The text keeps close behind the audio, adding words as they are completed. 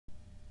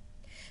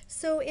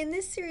So in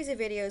this series of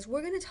videos,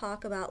 we're going to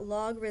talk about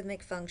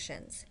logarithmic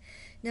functions.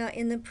 Now,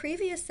 in the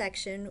previous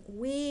section,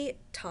 we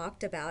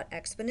talked about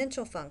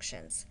exponential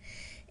functions.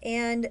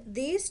 And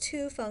these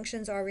two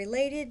functions are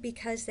related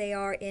because they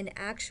are in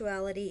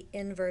actuality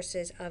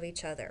inverses of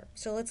each other.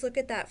 So let's look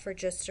at that for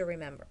just a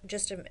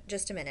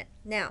minute.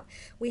 Now,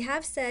 we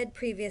have said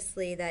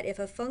previously that if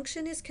a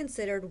function is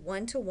considered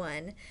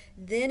one-to-one,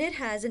 then it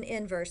has an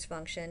inverse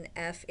function,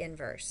 f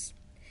inverse.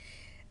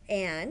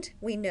 And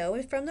we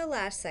know from the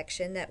last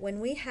section that when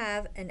we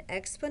have an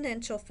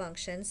exponential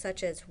function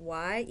such as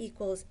y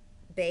equals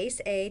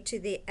base a to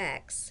the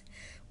x,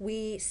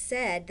 we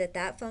said that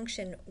that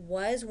function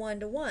was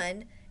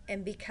one-to-one,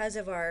 and because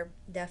of our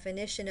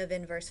definition of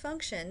inverse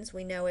functions,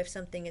 we know if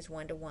something is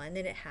one-to-one,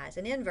 then it has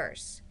an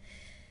inverse.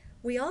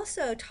 We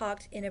also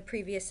talked in a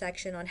previous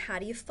section on how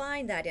do you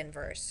find that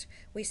inverse.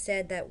 We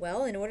said that,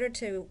 well, in order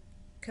to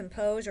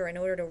compose or in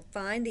order to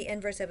find the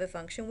inverse of a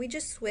function, we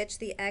just switch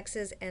the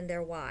x's and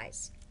their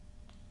y's,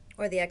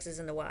 or the x's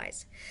and the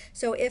y's.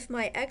 So if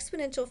my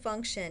exponential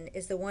function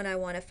is the one I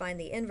want to find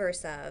the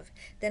inverse of,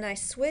 then I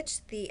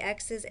switch the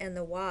x's and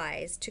the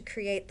y's to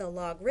create the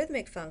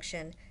logarithmic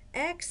function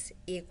x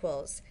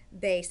equals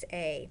base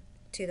a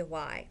to the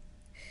y.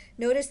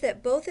 Notice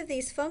that both of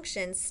these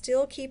functions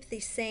still keep the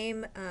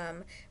same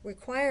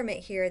requirement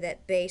here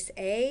that base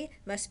a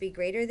must be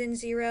greater than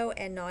 0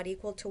 and not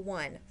equal to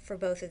 1 for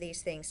both of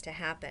these things to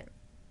happen.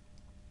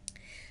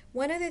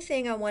 One other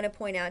thing I want to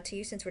point out to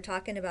you, since we're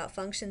talking about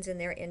functions and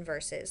their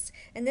inverses,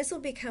 and this will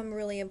become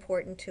really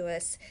important to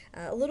us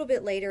a little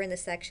bit later in the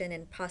section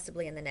and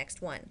possibly in the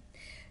next one.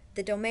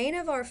 The domain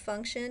of our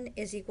function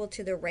is equal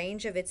to the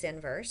range of its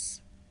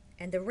inverse,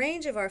 and the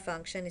range of our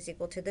function is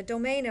equal to the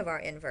domain of our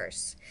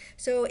inverse.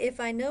 So if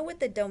I know what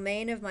the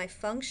domain of my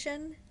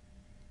function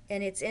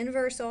and its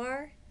inverse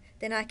are,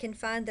 then I can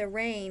find the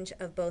range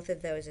of both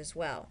of those as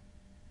well.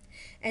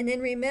 And then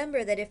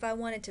remember that if I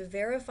wanted to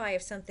verify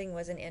if something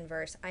was an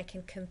inverse, I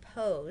can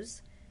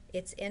compose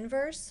its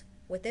inverse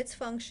with its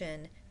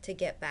function to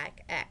get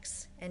back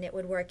x, and it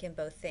would work in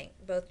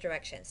both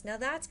directions. Now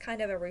that's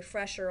kind of a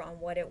refresher on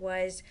what it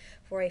was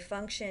for a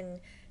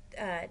function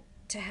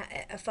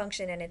a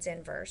function and its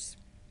inverse.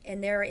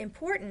 And they're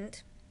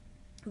important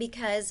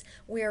because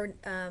we're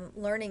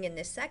learning in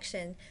this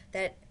section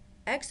that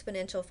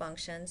exponential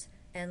functions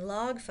and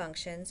log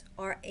functions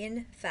are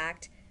in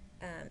fact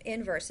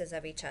inverses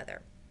of each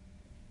other.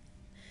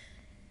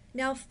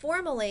 Now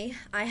formally,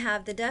 I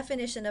have the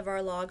definition of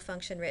our log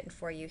function written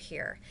for you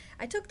here.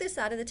 I took this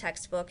out of the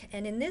textbook,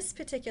 and in this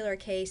particular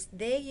case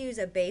they use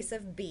a base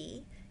of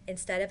b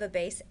instead of a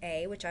base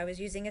a, which I was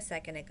using a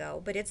second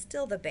ago, but it's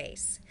still the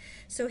base.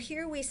 So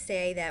here we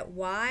say that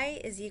y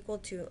is equal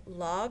to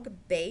log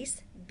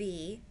base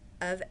b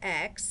of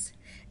x,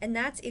 and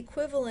that's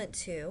equivalent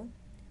to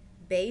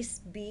base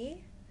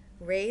b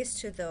raised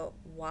to the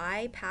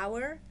y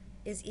power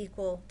is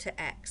equal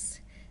to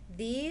x.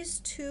 These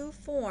two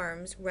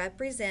forms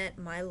represent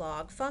my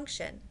log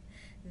function.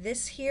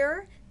 This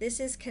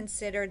is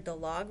considered the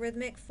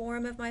logarithmic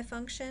form of my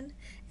function,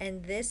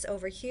 and this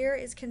over here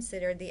is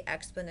considered the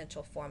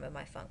exponential form of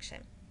my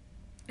function.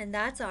 And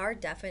that's our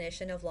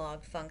definition of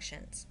log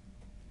functions.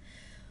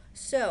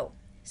 So,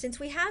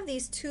 since we have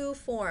these two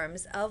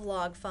forms of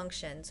log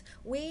functions,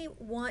 we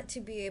want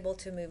to be able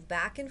to move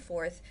back and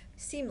forth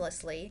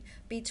seamlessly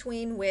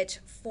between which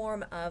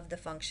form of the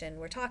function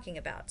we're talking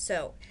about.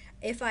 So,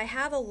 if I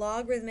have a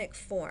logarithmic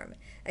form,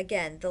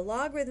 again, the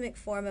logarithmic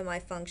form of my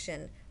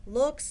function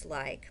looks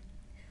like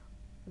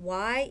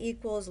y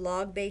equals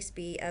log base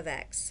b of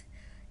x.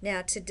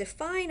 Now, to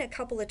define a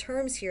couple of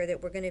terms here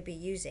that we're going to be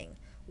using,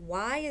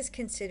 y is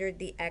considered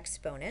the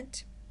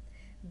exponent.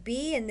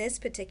 B in this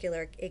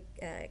particular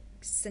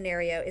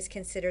scenario is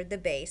considered the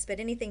base, but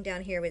anything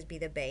down here would be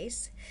the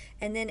base.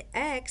 And then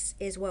x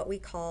is what we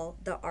call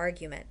the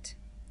argument.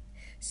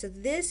 So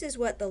this is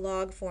what the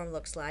log form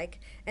looks like,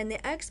 and the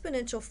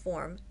exponential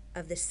form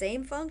of the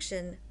same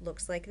function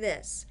looks like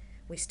this.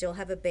 We still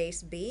have a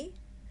base b.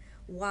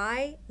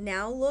 Y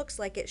now looks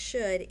like it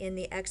should in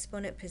the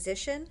exponent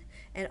position,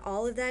 and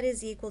all of that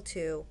is equal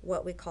to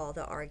what we call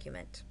the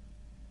argument.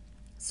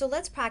 So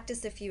let's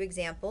practice a few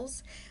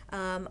examples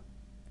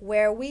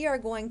where we are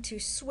going to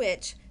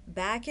switch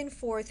back and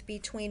forth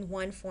between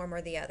one form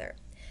or the other.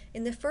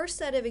 In the first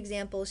set of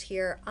examples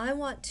here, I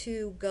want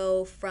to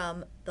go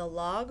from the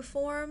log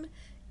form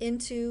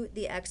into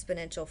the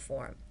exponential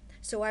form.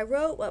 So I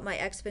wrote what my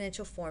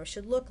exponential form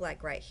should look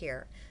like right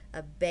here.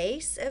 A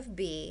base of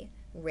b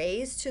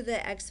raised to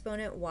the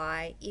exponent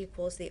y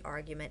equals the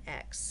argument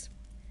x.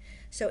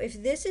 So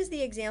if this is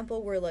the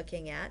example we're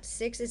looking at,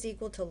 6 is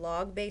equal to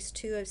log base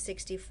 2 of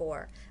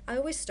 64, I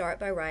always start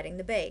by writing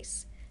the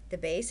base. The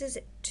base is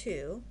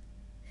 2.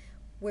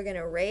 We're going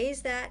to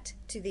raise that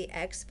to the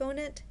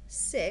exponent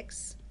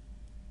 6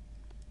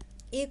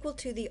 equal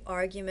to the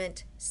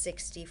argument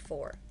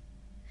 64.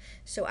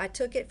 So I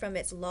took it from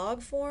its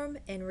log form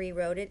and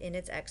rewrote it in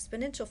its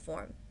exponential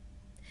form.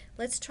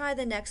 Let's try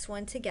the next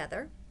one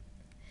together.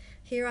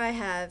 Here I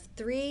have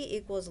 3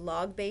 equals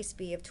log base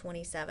b of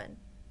 27.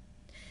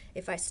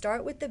 If I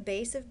start with the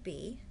base of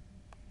b,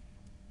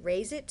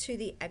 raise it to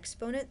the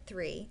exponent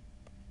 3,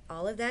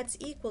 all of that's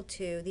equal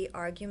to the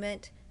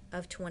argument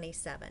of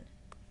 27.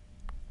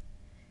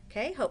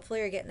 Okay,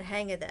 hopefully you're getting the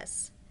hang of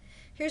this.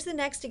 Here's the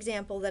next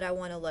example that I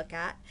want to look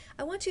at.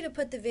 I want you to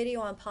put the video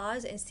on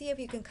pause and see if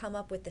you can come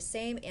up with the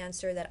same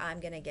answer that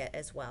I'm going to get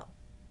as well.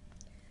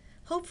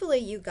 Hopefully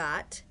you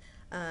got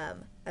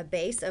a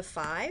base of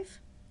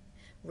 5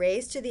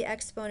 raised to the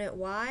exponent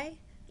y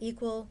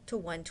equal to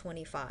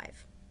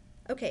 125.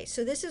 Okay,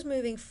 so this is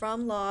moving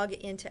from log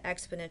into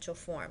exponential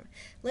form.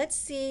 Let's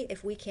see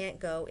if we can't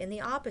go in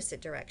the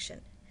opposite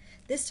direction.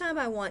 This time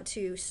I want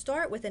to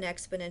start with an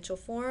exponential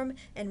form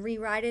and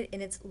rewrite it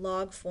in its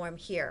log form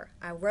here.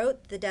 I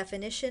wrote the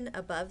definition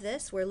above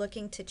this. We're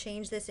looking to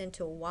change this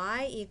into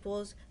y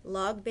equals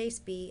log base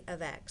b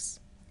of x.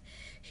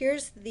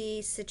 Here's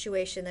the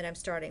situation that I'm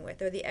starting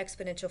with, or the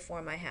exponential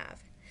form I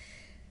have.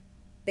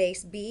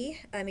 Base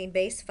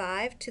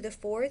 5 to the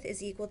 4th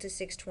is equal to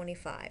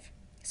 625.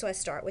 So I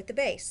start with the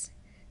base.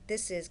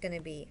 This is going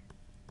to be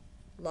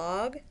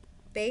log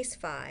base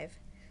 5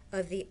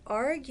 of the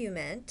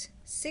argument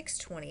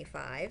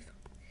 625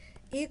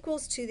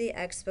 equals to the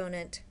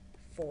exponent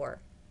 4.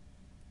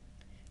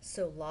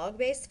 So log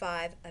base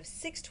 5 of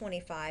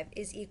 625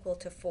 is equal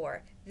to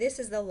 4. This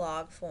is the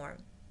log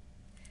form.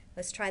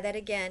 Let's try that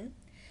again.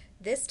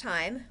 This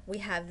time we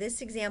have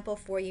this example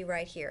for you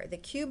right here. The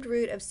cubed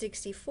root of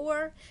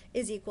 64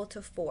 is equal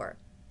to 4.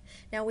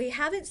 Now we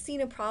haven't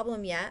seen a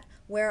problem yet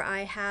where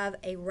I have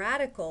a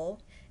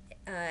radical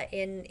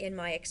in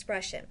my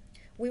expression.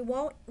 We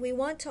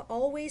want to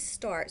always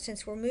start,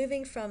 since we're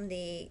moving from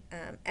the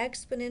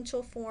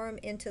exponential form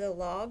into the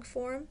log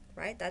form,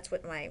 right? That's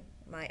what my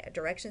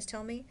directions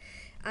tell me.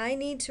 I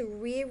need to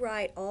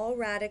rewrite all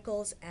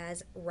radicals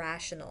as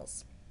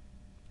rationals.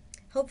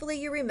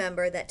 Hopefully you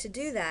remember that to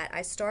do that,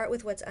 I start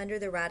with what's under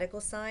the radical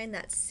sign,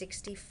 that's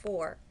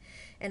 64,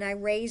 and I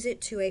raise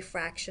it to a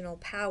fractional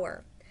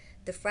power.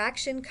 The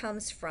fraction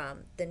comes from,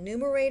 the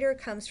numerator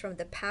comes from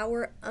the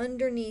power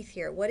underneath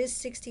here. What is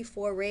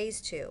 64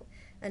 raised to?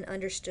 An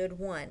understood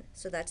 1.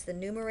 So that's the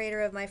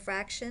numerator of my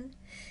fraction,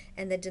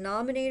 and the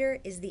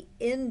denominator is the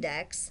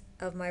index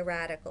of my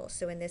radical,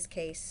 so in this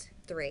case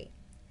 3.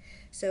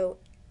 So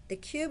the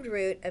cubed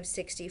root of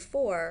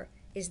 64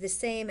 is the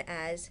same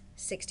as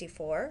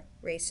 64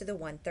 raised to the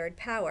 1/3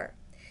 power.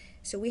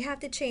 So we have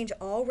to change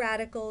all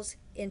radicals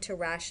into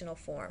rational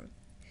form.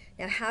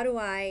 Now how do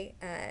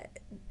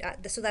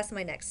so that's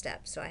my next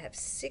step. So I have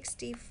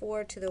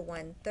 64 to the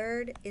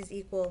 1/3 is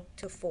equal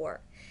to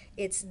 4.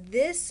 It's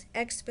this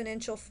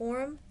exponential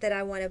form that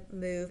I want to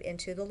move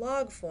into the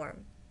log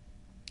form.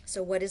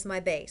 So what is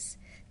my base?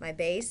 My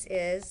base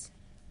is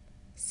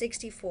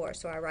 64.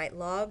 So I write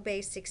log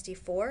base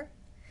 64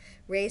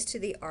 raised to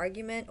the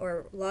argument,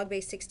 or log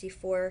base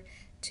 64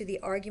 to the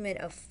argument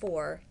of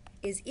 4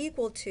 is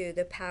equal to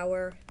the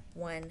power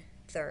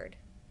 1/3.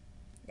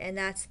 And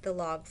that's the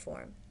log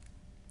form.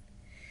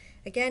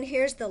 Again,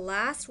 here's the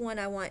last one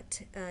I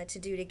want to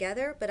do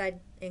together, but I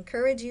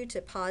encourage you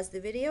to pause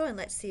the video and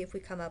let's see if we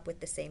come up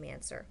with the same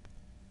answer.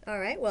 All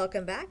right,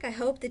 welcome back. I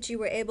hope that you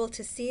were able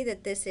to see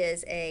that this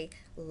is a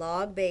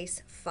log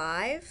base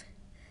 5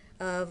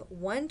 of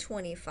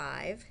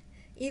 125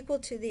 equal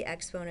to the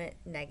exponent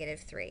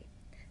 -3.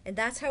 And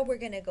that's how we're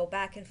going to go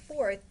back and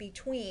forth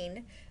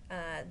between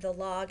the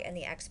log and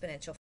the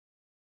exponential